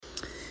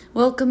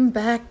Welcome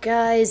back,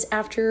 guys,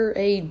 after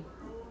a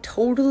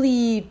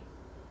totally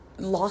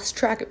lost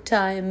track of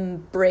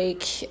time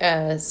break.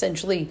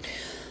 Essentially,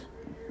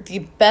 the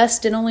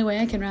best and only way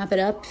I can wrap it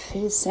up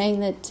is saying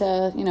that,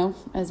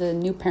 as a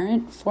new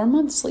parent,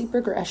 4-month sleep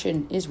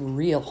regression is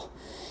real.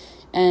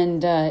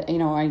 And,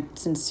 I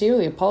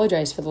sincerely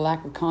apologize for the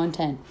lack of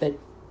content, but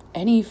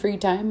any free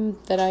time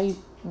that I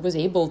was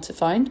able to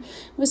find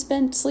was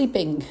spent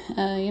sleeping,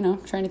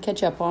 trying to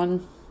catch up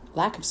on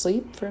lack of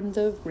sleep from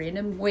the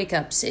random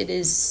wake-ups. It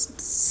is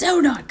so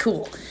not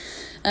cool.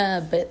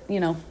 But,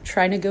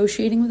 try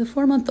negotiating with a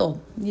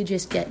 4-month-old. You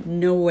just get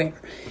nowhere.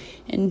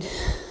 And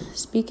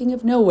speaking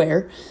of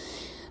nowhere,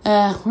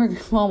 we're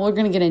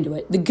going to get into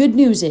it. The good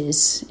news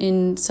is,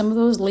 in some of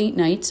those late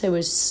nights, I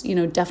was,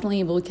 definitely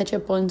able to catch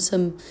up on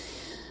some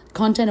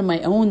content of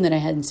my own that I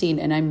hadn't seen.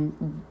 And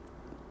I'm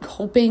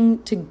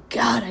hoping to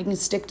God I can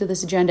stick to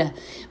this agenda.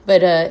 But,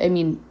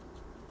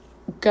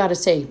 gotta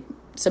say,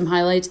 some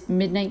highlights.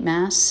 Midnight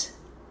Mass,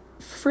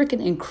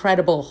 freaking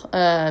incredible.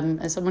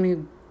 As someone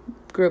who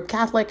grew up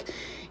Catholic,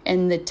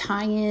 and the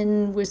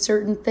tie-in with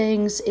certain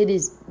things, it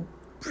is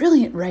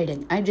brilliant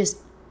writing. I just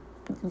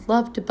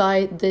love to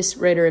buy this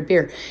writer a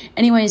beer.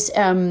 Anyways,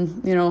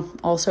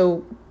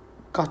 also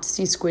got to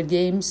see Squid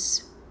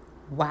Games.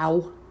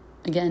 Wow.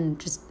 Again,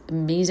 just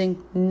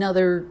amazing.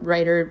 Another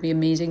writer, it'd be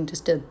amazing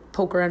just to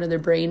poke around in their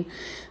brain.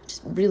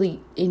 Just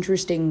really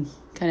interesting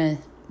kind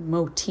of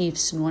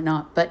motifs and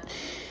whatnot. But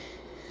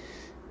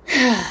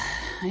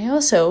I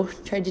also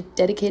tried to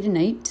dedicate a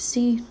night to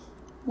see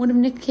one of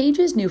Nick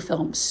Cage's new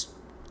films.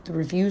 The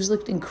reviews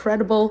looked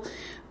incredible.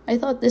 I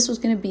thought this was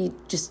going to be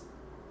just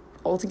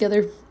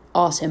altogether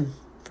awesome,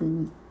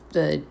 from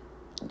the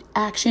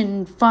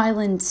action,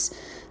 violence,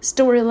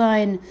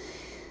 storyline,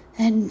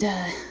 and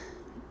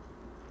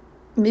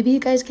maybe you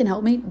guys can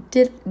help me.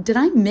 Did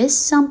I miss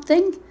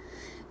something?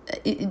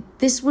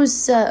 This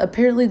was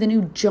apparently the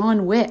new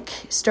John Wick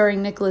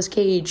starring Nicolas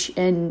Cage,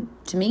 and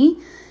to me,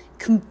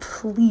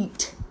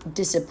 complete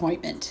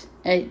disappointment.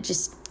 I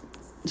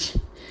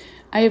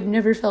have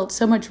never felt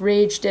so much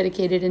rage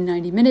dedicated in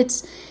 90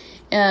 minutes.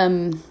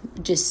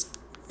 Just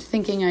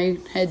thinking I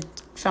had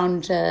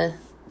found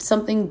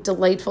something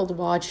delightful to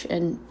watch,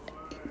 and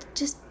it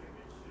just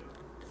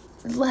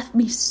left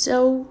me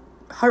so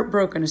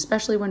heartbroken,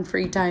 especially when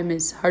free time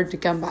is hard to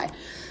come by.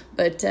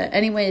 But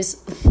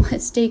anyways,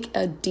 let's take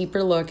a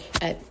deeper look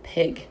at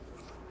Pig.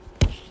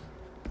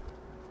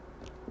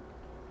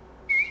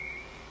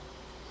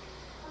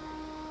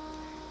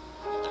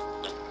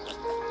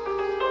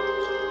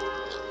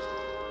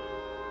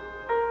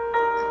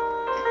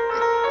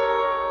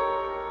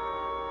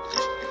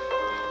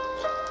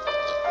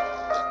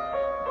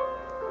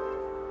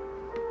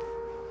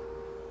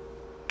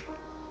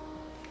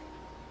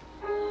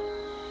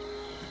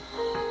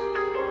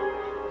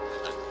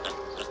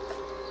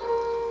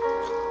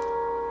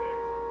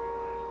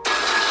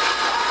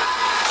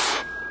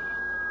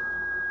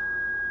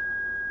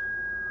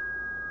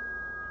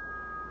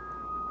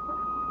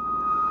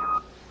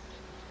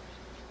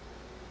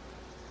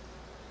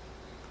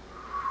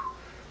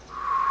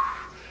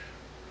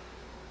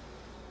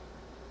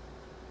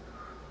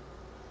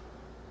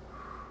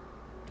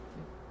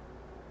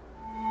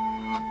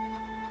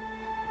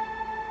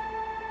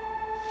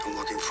 I'm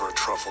looking for a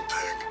truffle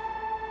pig.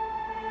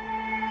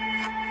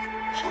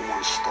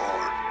 Someone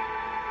stole it.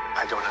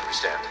 I don't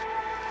understand.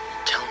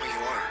 Tell me you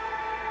are.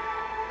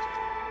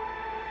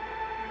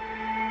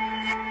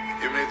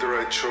 You made the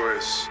right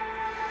choice,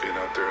 being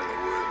out there in the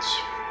woods.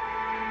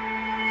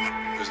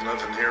 There's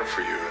nothing here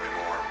for you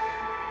anymore.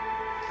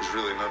 There's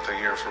really nothing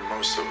here for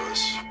most of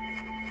us.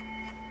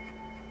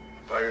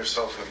 Buy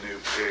yourself a new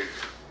pig.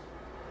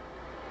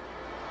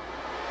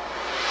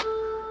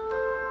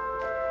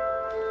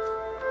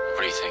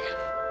 What are you thinking?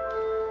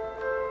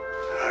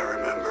 I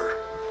remember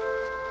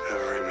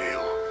every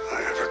meal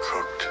I ever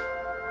cooked.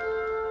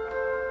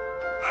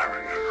 I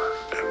remember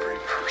every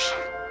person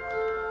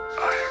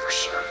I ever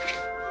served.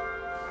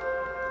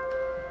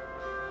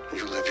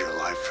 You live your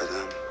life for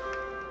them,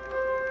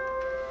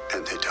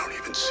 and they don't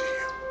even see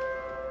you.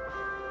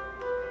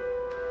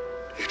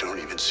 You don't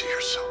even see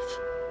yourself.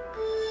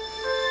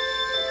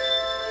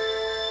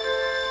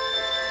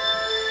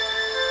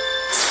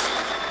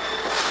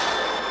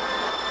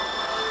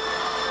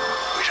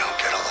 We don't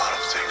get a lot of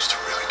things to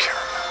really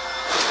care about.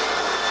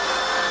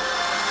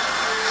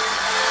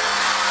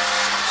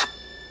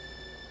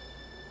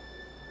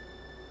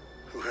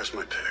 Who has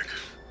my pig?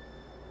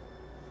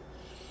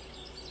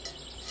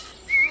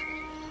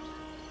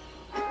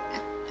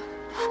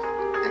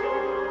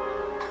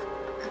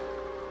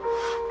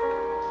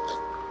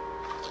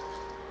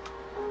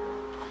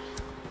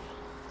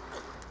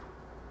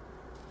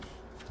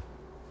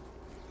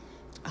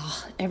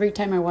 Every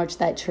time I watch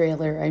that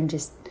trailer, I'm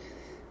just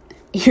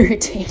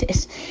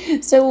irritated.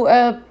 So,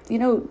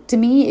 to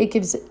me, it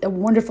gives a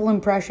wonderful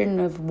impression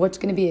of what's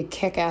going to be a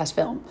kick-ass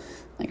film.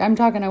 Like, I'm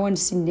talking, I want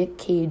to see Nick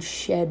Cage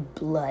shed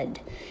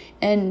blood.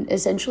 And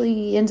essentially,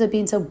 he ends up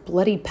being so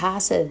bloody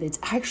passive, it's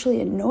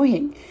actually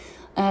annoying.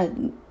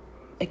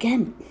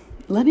 Again,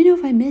 let me know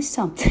if I missed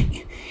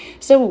something.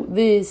 So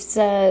this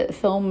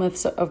film,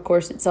 of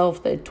course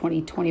itself, the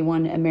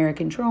 2021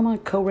 American drama,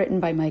 co-written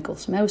by Michael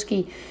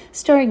Smowski,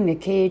 starring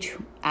Nick Cage,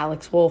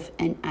 Alex Wolff,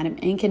 and Adam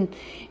Enkin.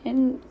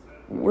 And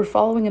we're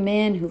following a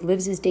man who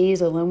lives his days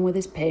alone with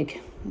his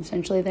pig.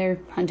 Essentially, they're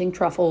hunting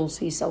truffles,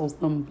 he sells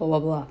them, blah, blah,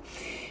 blah.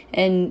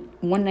 And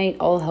one night,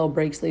 all hell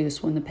breaks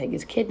loose when the pig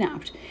is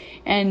kidnapped.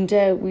 And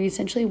we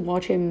essentially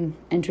watch him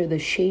enter the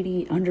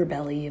shady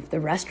underbelly of the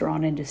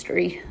restaurant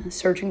industry,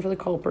 searching for the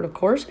culprit, of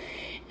course.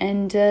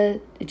 And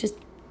it just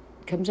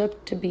comes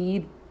up to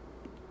be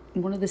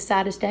one of the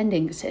saddest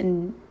endings.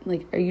 And,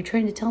 like, are you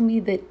trying to tell me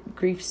that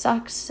grief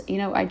sucks? You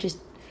know, I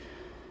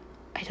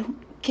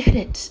don't get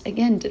it.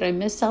 Again, did I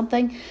miss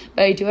something?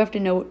 But I do have to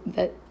note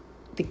that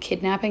the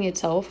kidnapping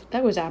itself,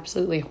 that was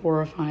absolutely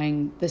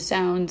horrifying. The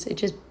sounds,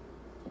 it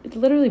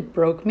literally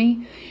broke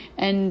me.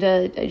 And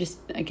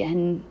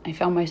I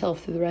found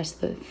myself through the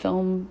rest of the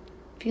film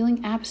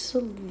feeling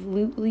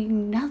absolutely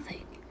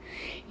nothing.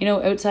 You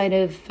know, outside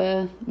of,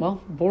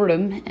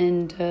 boredom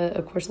and,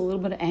 of course, a little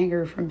bit of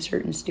anger from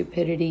certain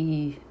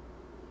stupidity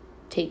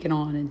taken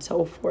on and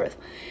so forth.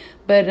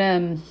 But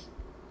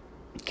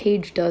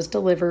Cage does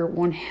deliver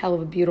one hell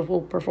of a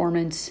beautiful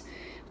performance,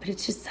 but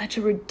it's just such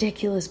a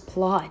ridiculous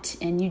plot,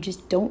 and you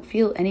just don't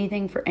feel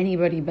anything for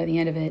anybody by the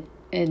end of it.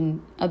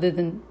 And other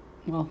than,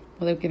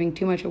 without giving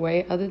too much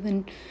away, other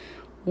than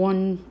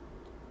one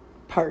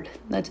part,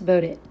 that's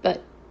about it.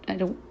 But I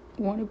don't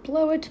want to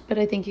blow it, but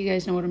I think you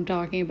guys know what I'm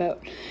talking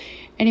about.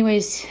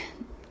 Anyways,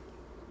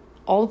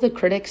 all the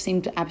critics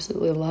seem to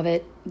absolutely love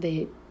it.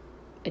 They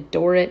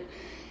adore it.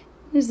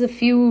 There's a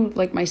few,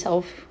 like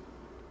myself,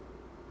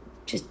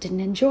 just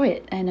didn't enjoy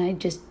it, and I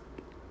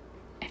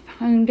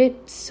found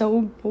it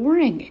so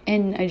boring,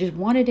 and I just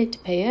wanted it to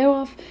pay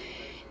off,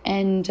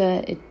 and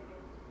I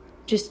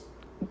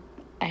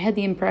had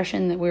the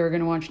impression that we were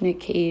going to watch Nick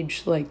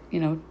Cage,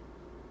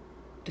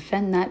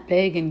 defend that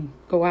pig and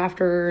go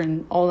after her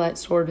and all that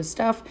sort of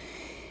stuff,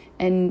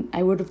 and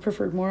I would have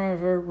preferred more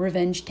of a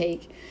revenge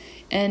take.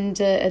 And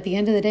at the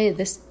end of the day,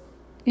 this,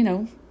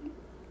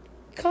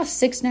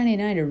 costs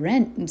 $6.99 to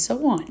rent and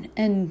so on,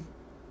 and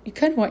you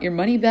kind of want your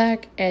money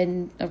back,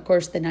 and of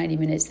course the 90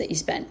 minutes that you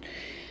spent.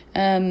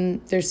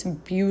 There's some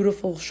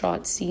beautiful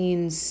shot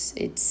scenes.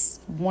 It's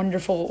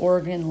wonderful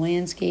Oregon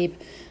landscape,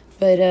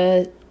 but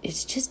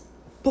it's just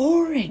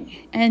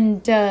boring.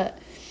 And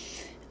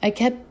I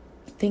kept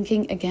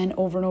thinking again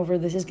over and over,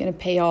 this is going to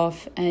pay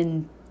off,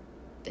 and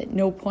at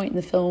no point in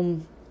the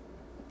film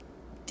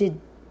did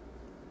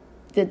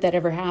that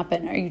ever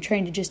happen. Are you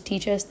trying to just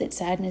teach us that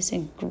sadness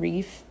and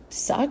grief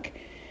suck?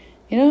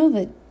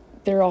 That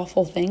they're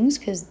awful things?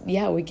 Because,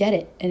 yeah, we get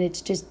it. And it's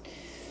just,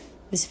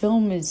 this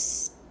film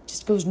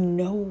just goes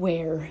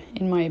nowhere,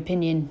 in my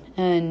opinion.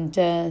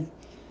 And,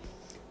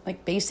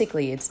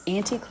 basically, it's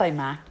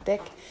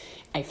anticlimactic.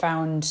 I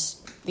found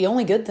the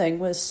only good thing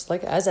was,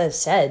 as I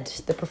said,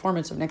 the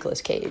performance of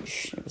Nicolas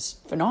Cage. It was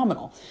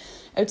phenomenal.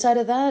 Outside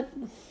of that,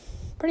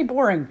 pretty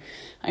boring.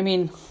 I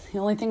mean, the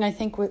only thing I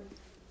think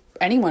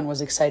anyone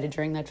was excited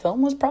during that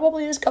film was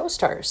probably his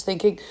co-stars,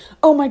 thinking,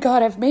 oh my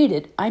God, I've made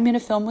it. I'm in a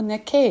film with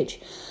Nick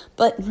Cage.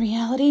 But in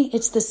reality,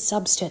 it's the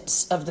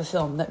substance of the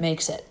film that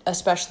makes it,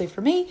 especially for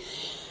me.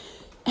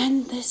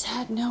 And this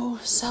had no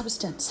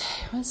substance.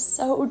 It was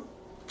so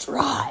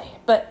dry.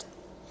 But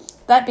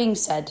that being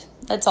said,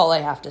 that's all I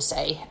have to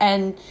say.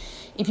 And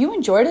if you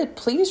enjoyed it,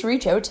 please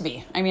reach out to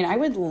me. I mean, I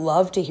would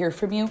love to hear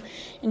from you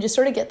and just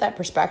sort of get that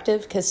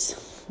perspective,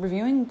 because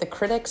reviewing the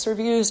critics'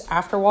 reviews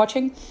after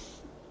watching,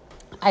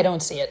 I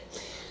don't see it.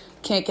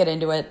 Can't get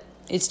into it.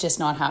 It's just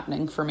not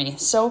happening for me.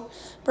 So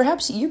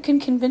perhaps you can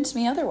convince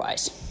me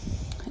otherwise.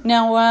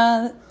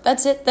 Now,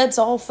 that's it. That's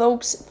all,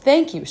 folks.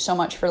 Thank you so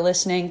much for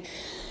listening.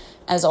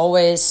 As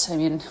always, I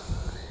mean,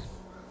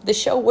 the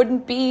show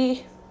wouldn't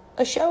be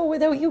a show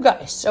without you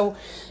guys. So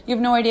you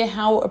have no idea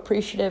how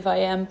appreciative I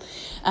am.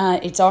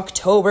 It's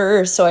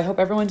October, so I hope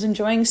everyone's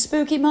enjoying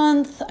Spooky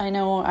Month. I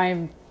know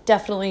I'm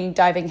definitely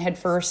diving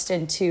headfirst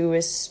into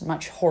as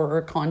much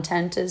horror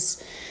content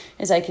as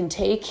I can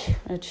take,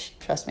 which,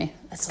 trust me,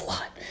 that's a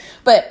lot.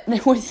 But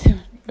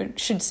I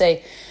should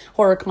say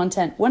horror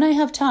content when I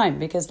have time,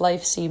 because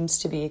life seems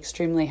to be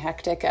extremely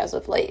hectic as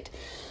of late.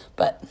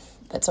 But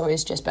that's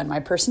always just been my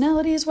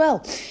personality as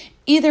well.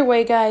 Either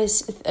way,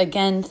 guys,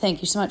 again,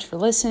 thank you so much for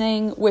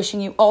listening.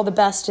 Wishing you all the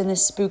best in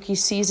this spooky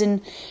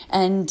season.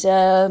 And,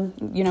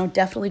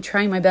 definitely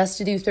trying my best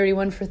to do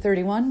 31 for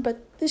 31.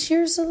 But this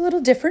year's a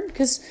little different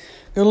because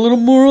got a little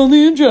more on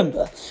the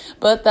agenda.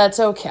 But that's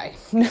okay,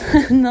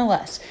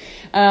 nonetheless.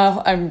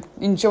 I'm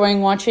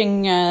enjoying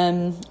watching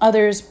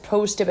others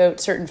post about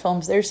certain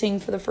films they're seeing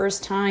for the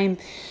first time.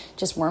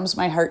 Just warms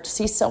my heart to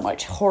see so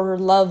much horror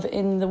love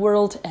in the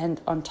world.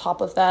 And on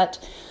top of that,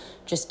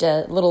 just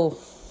a little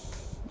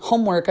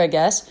homework, I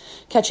guess,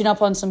 catching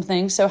up on some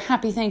things. So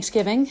happy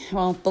Thanksgiving.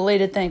 Well,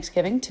 belated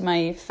Thanksgiving to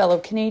my fellow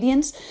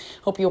Canadians.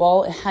 Hope you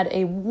all had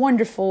a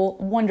wonderful,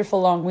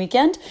 wonderful long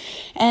weekend.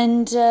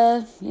 And,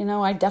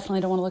 I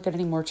definitely don't want to look at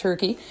any more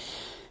turkey.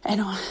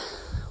 And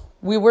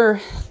we were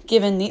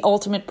given the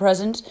ultimate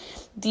present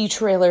the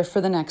trailer for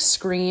the next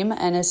Scream,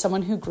 and as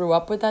someone who grew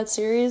up with that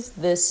series,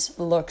 this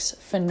looks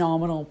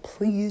phenomenal.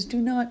 Please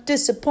do not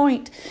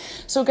disappoint.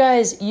 So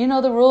guys, you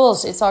know the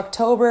rules. It's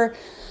October.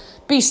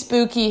 Be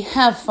spooky,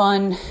 have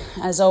fun.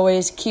 As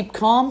always, keep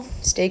calm,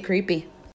 stay creepy.